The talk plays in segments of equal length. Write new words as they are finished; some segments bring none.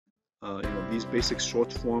these basic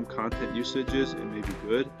short form content usages, it may be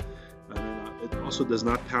good. And it also does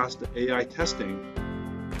not pass the AI testing.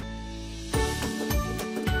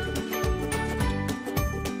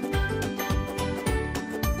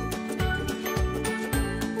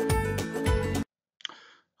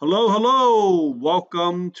 Hello, hello!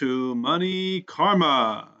 Welcome to Money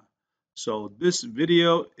Karma. So this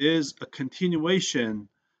video is a continuation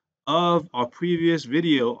of our previous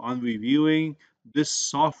video on reviewing this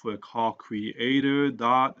software called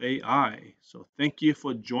Creaitor.AI. So thank you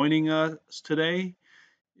for joining us today.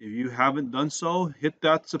 If you haven't done so, hit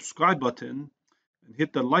that subscribe button and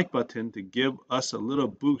hit the like button to give us a little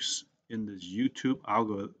boost in this YouTube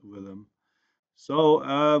algorithm.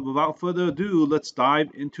 So without further ado, let's dive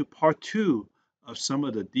into part 2 of some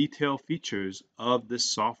of the detailed features of this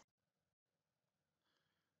software.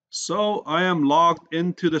 So I am logged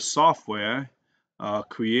into the software,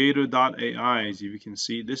 Creaitor.AI. As you can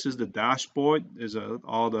see, this is the dashboard. There's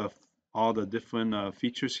all the different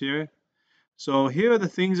features here. So here are the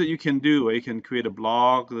things that you can do. You can create a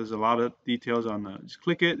blog. There's a lot of details on that. Just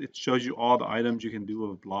click it. It shows you all the items you can do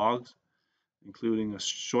with blogs, including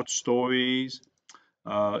short stories.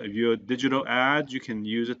 If you're digital ads, you can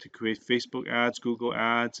use it to create Facebook ads, Google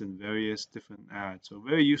ads, and various different ads. So a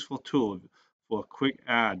very useful tool for a quick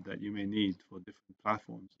ad that you may need for different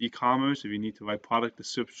platforms. E-commerce, if you need to write product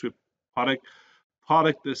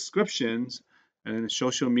descriptions, and then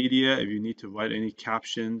social media, if you need to write any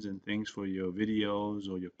captions and things for your videos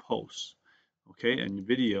or your posts. Okay, and your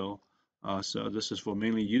video. So this is for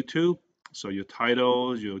mainly YouTube. So your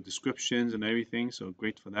titles, your descriptions, and everything. So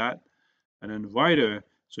great for that. And then writer,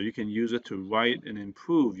 so you can use it to write and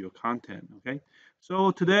improve your content. Okay,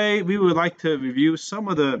 so today we would like to review some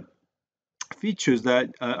of the features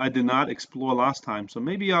that I did not explore last time. So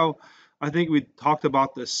maybe I think we talked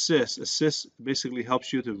about the assist. Assist basically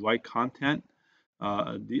helps you to write content,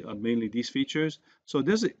 mainly these features. So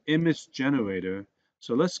there's an image generator.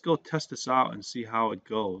 So let's go test this out and see how it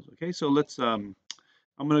goes. Okay, so let's I'm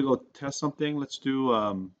gonna go test something. Let's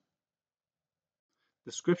do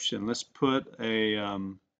description. Let's put a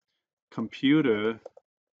computer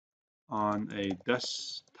on a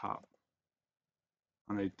desktop,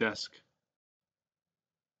 on a desk,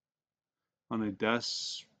 on a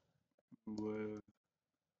desk with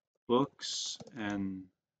books and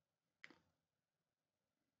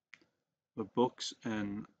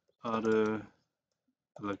other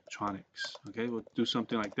electronics. Okay, we'll do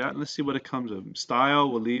something like that. Let's see what it comes of.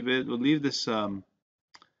 Style, we'll leave it. We'll leave this. We'll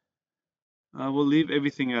leave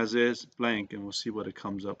everything as is, blank, and we'll see what it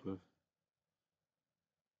comes up with.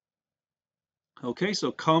 Okay,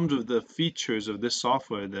 so comes with the features of this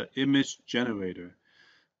software, the image generator.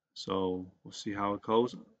 So we'll see how it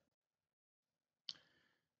goes.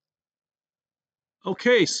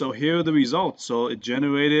 Okay, so here are the results. So it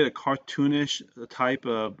generated a cartoonish type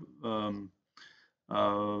of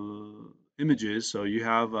images. So you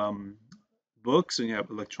have books and you have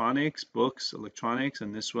electronics,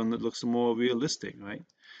 and this one that looks more realistic, right?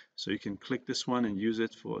 So you can click this one and use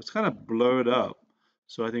it for, it's kind of blurred up.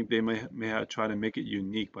 So I think they may have try to make it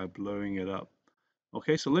unique by blurring it up.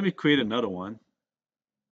 Okay, so let me create another one.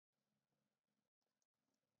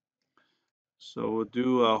 So we'll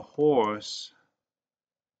do a horse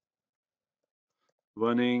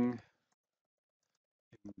running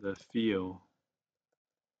in the field.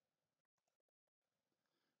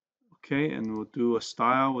 Okay, and we'll do a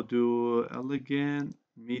style. We'll do elegant,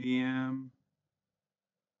 medium.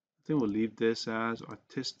 I think we'll leave this as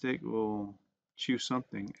artistic. We'll choose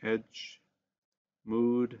something. Edge,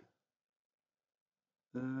 mood.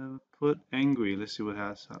 Put angry. Let's see what it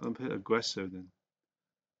has. I'll put aggressive then.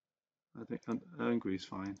 I think angry is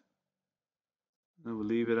fine. And we'll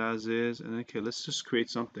leave it as is. And okay, let's just create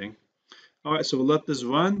something. All right, so we'll let this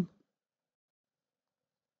run.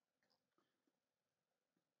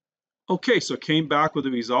 Okay, so came back with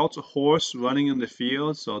the results. A horse running in the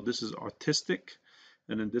field. So this is artistic.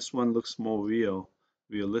 And then this one looks more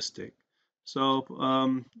realistic. So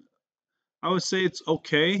I would say it's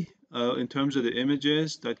okay in terms of the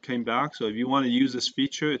images that came back. So if you want to use this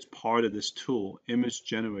feature, it's part of this tool, image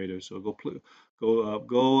generator. So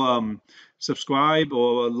go subscribe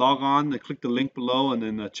or log on and click the link below and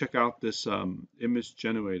then check out this image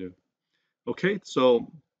generator. Okay,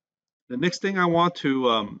 so the next thing I want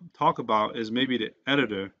to talk about is maybe the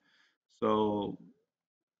editor. So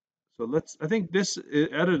I think this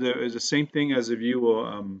editor is the same thing as if you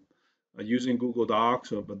were using Google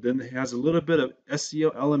Docs, but then it has a little bit of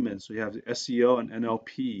SEO elements. So you have the SEO and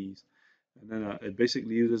NLPs, and then it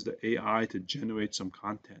basically uses the AI to generate some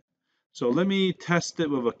content. So let me test it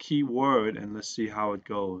with a keyword and let's see how it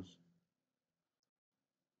goes.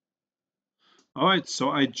 All right, so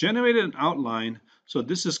I generated an outline. So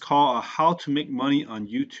this is called how to make money on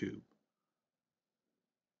YouTube.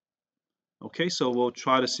 Okay, so we'll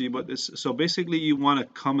try to see what this, so basically you want to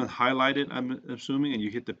come and highlight it, I'm assuming, and you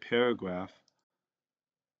hit the paragraph.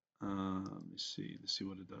 Let's see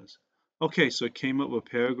what it does. Okay, so it came up with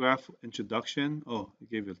paragraph introduction. Oh, it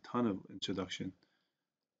gave a ton of introduction.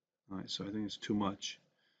 All right, so I think it's too much.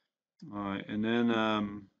 All right, and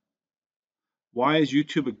then why is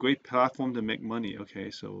YouTube a great platform to make money? Okay,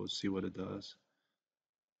 so we'll see what it does.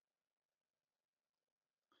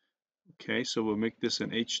 Okay, so we'll make this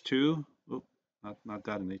an H2. Oh, not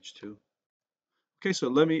that an H2. Okay, so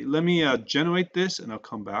let me generate this and I'll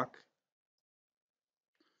come back.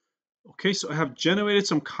 Okay, so I have generated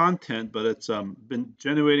some content, but it's been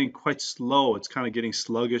generating quite slow. It's kind of getting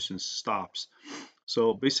sluggish and stops.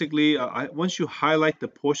 So basically, once you highlight the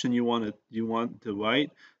portion you want to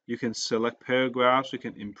write, you can select paragraphs, you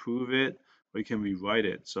can improve it, or you can rewrite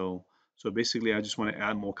it. So basically, I just want to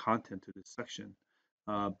add more content to this section.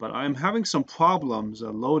 But I'm having some problems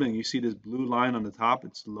loading. You see this blue line on the top,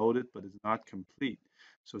 it's loaded, but it's not complete.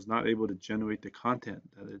 So it's not able to generate the content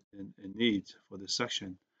that it needs for this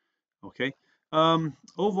section. Okay.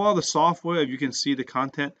 Overall, the software, if you can see the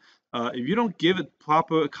content, if you don't give it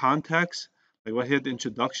proper context, like right here, the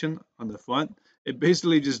introduction on the front, it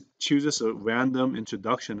basically just chooses a random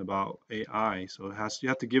introduction about AI. So you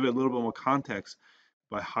have to give it a little bit more context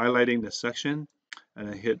by highlighting the section and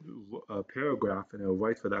then hit a paragraph and it'll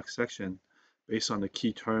write for that section based on the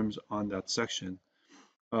key terms on that section.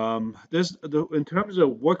 In terms of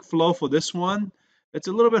workflow for this one, it's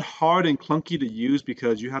a little bit hard and clunky to use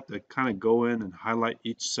because you have to kind of go in and highlight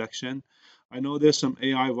each section. I know there's some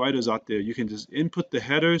AI writers out there. You can just input the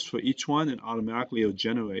headers for each one and automatically it'll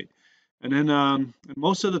generate. And then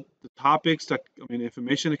most of the topics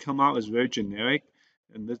information that come out is very generic.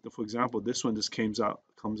 And this, for example, this one just comes out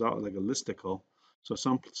like a listicle. So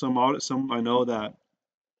some I know that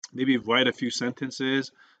maybe write a few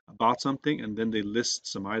sentences about something and then they list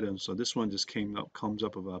some items. So this one just comes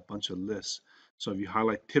up with a bunch of lists. So if you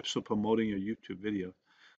highlight tips for promoting your YouTube video,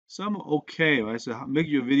 some okay, right? So make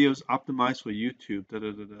your videos optimized for YouTube. Da,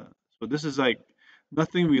 da, da, da. So this is like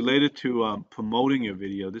nothing related to promoting your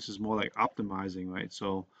video. This is more like optimizing, right?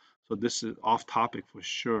 So this is off topic for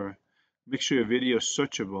sure. Make sure your video is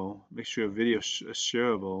searchable. Make sure your video is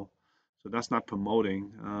shareable. So that's not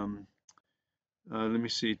promoting. Let me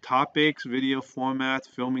see, topics, video format,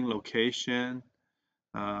 filming location.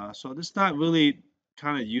 So this is not really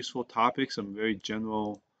kind of useful topics, some very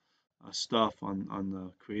general stuff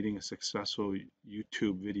on creating a successful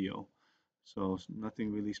YouTube video. So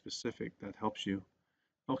nothing really specific that helps you.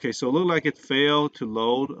 Okay, so it looked like it failed to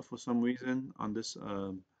load for some reason on this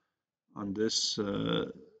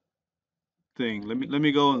thing. Let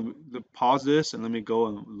me go and pause this and let me go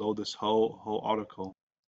and load this whole article.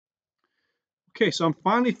 Okay, so I'm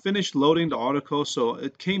finally finished loading the article. So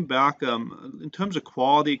it came back, in terms of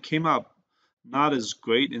quality, it came out not as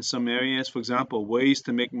great in some areas. For example, ways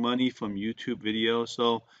to make money from YouTube videos.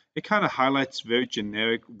 So it kind of highlights very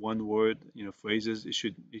generic one word, phrases. It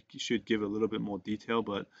should give a little bit more detail,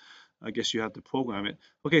 but I guess you have to program it.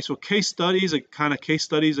 Okay, so case studies of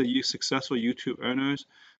successful YouTube earners.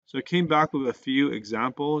 So it came back with a few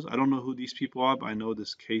examples. I don't know who these people are, but I know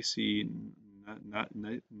this Casey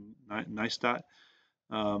Neistat.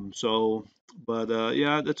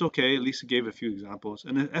 Yeah, that's okay. At least it gave a few examples.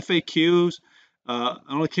 And then FAQs, I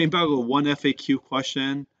only came back with one FAQ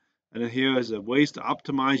question. And then here is ways to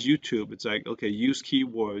optimize YouTube. It's like, okay, use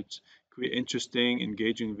keywords, create interesting,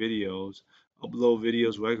 engaging videos, upload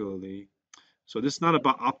videos regularly. So this is not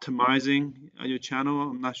about optimizing your channel.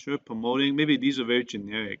 I'm not sure, promoting. Maybe these are very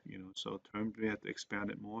generic, so terms we have to expand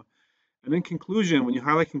it more. And then conclusion, when you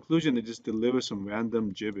highlight conclusion, it just delivers some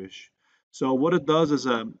random gibberish. So what it does is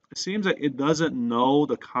it seems like it doesn't know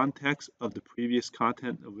the context of the previous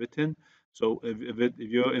content written. So if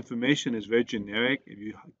your information is very generic, if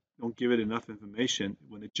you don't give it enough information,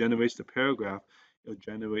 when it generates the paragraph, it'll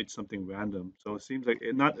generate something random. So it seems like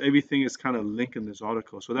not everything is kind of linked in this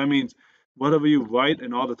article. So that means whatever you write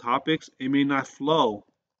in all the topics, it may not flow,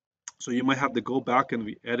 so you might have to go back and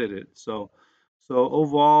re-edit it. So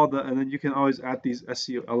overall, and then you can always add these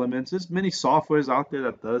SEO elements. There's many softwares out there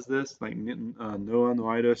that does this, like Neuron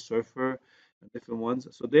Writer, Surfer, and different ones.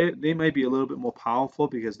 So they might be a little bit more powerful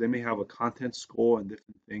because they may have a content score and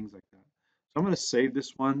different things like that. So I'm going to save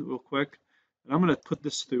this one real quick, and I'm going to put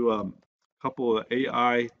this through a couple of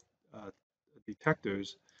AI uh,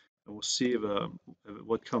 detectors, and we'll see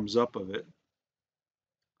what comes up of it.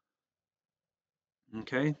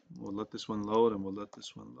 Okay, we'll let this one load and we'll let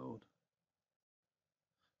this one load.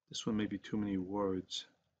 This one may be too many words.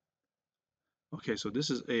 Okay, so this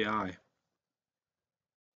is AI.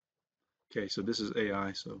 Okay, so this is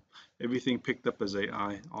AI. So everything picked up as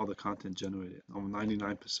AI, all the content generated,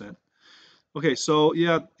 99%. Okay, so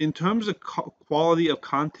yeah, in terms of quality of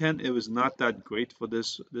content, it was not that great for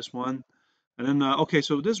this one. And then okay,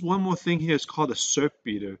 so there's one more thing here. It's called a SERP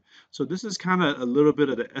beater. So this is kind of a little bit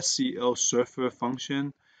of the SEO surfer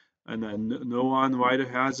function, and Noon Writer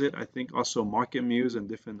has it. I think also Market Muse and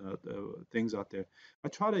different things out there. I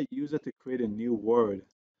try to use it to create a new word.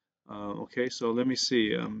 Okay, so let me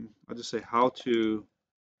see. I'll just say how to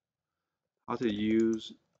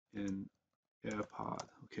use an AirPod.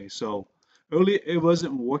 Okay, so earlier it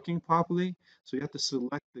wasn't working properly, so you have to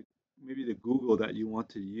select maybe the Google that you want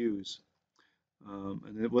to use.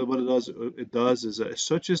 And then what it does is it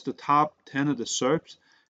searches the top 10 of the SERPs,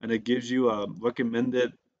 and it gives you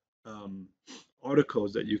recommended um,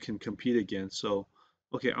 articles that you can compete against. So,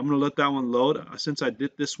 okay, I'm gonna let that one load since I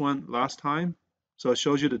did this one last time. So it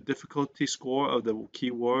shows you the difficulty score of the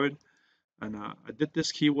keyword, and I did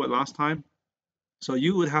this keyword last time. So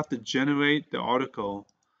you would have to generate the article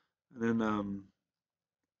and then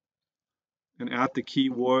and add the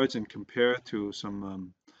keywords and compare it to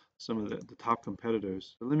some of the top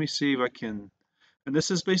competitors. So let me see if I can. And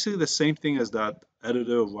this is basically the same thing as that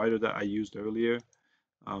editor or writer that I used earlier.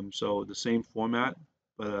 So the same format,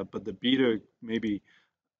 but the beater maybe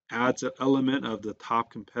adds an element of the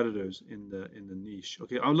top competitors in the niche.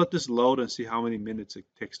 Okay, I'll let this load and see how many minutes it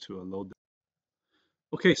takes to load.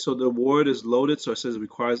 Okay, so the word is loaded, so it says it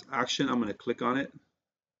requires action. I'm going to click on it.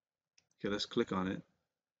 Okay, let's click on it.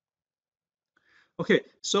 Okay,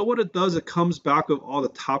 so what it does, it comes back with all the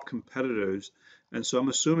top competitors. And so I'm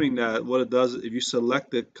assuming that what it does, if you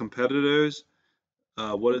select the competitors,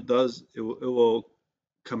 what it does, it will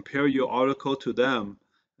compare your article to them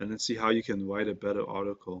and then see how you can write a better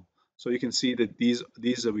article. So you can see that these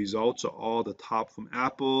results are all the top from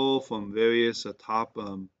Apple, from various top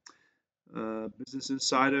Business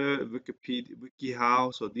Insider, Wikipedia,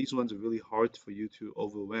 WikiHow. So these ones are really hard for you to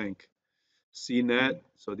overrank. CNET,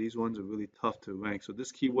 so these ones are really tough to rank. So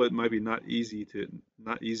this keyword might be not easy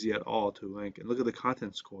at all to rank. And look at the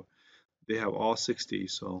content score. They have all 60.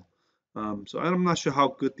 So I'm not sure how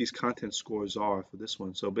good these content scores are for this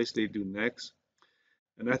one. So basically do next.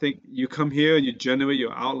 And I think you come here and you generate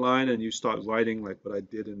your outline and you start writing like what I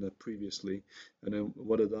did in the previously. And then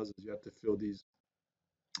what it does is you have to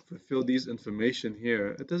fulfill these information here.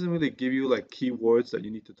 It doesn't really give you like keywords that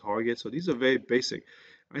you need to target. So these are very basic.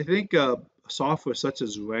 I think software such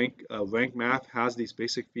as Rank Math has these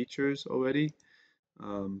basic features already.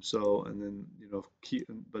 So and then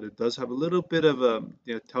but it does have a little bit of a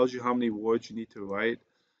tells you how many words you need to write.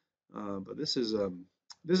 But this is a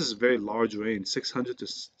very large range, 600 to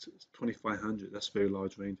 2500. That's a very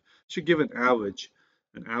large range. Should give an average.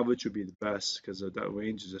 An average would be the best because that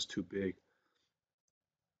range is just too big.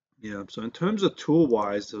 Yeah, so in terms of tool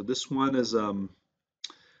wise, so this one is the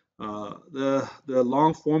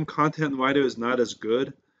long form content writer is not as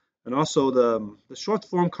good, and also the short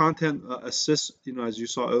form content assist, as you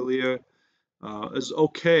saw earlier, is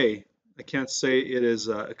okay. I can't say it is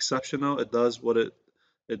exceptional. It does what it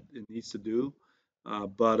needs to do,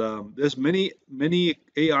 but there's many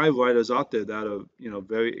AI writers out there that are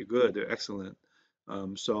very good. They're excellent.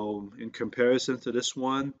 So in comparison to this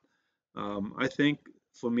one. I think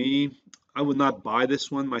for me, I would not buy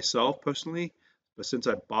this one myself personally, but since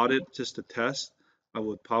I bought it just to test, I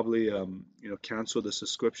would probably cancel the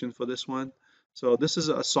subscription for this one. So this is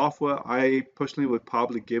a software I personally would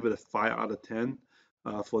probably give it a 5 out of 10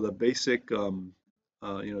 for the basic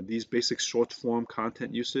these basic short form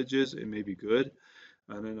content usages. It may be good.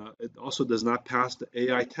 And then it also does not pass the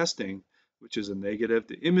AI testing, which is a negative.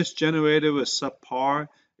 The image generator was subpar.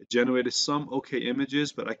 It generated some okay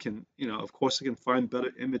images, but I can, of course, I can find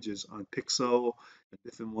better images on Pixel and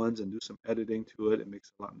different ones and do some editing to it. It makes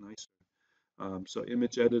it a lot nicer. So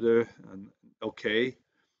image editor, okay.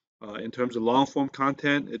 In terms of long form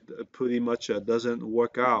content, it pretty much doesn't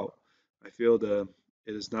work out. I feel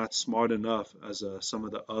it is not smart enough as some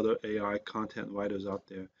of the other AI content writers out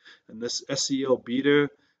there. And this SEO beater,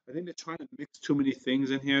 I think they're trying to mix too many things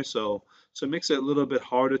in here, so it makes it a little bit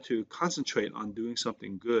harder to concentrate on doing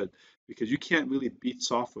something good because you can't really beat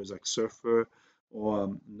softwares like Surfer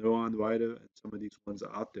or Neuron Writer and some of these ones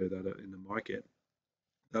out there that are in the market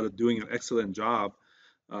that are doing an excellent job.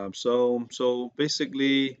 So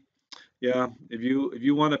basically. Yeah, if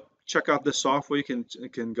you want to check out this software, you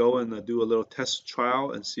can go and do a little test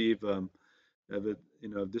trial and see if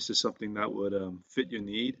this is something that would fit your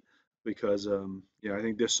need. Because yeah, I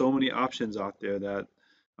think there's so many options out there that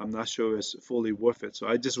I'm not sure it's fully worth it. So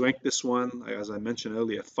I just ranked this one, as I mentioned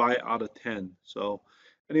earlier, 5 out of 10. So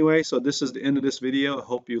anyway, so this is the end of this video. I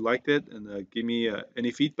hope you liked it, and give me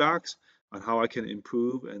any feedbacks on how I can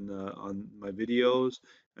improve and on my videos,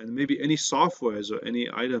 and maybe any softwares or any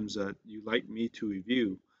items that you'd like me to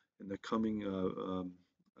review in the coming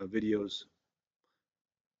videos.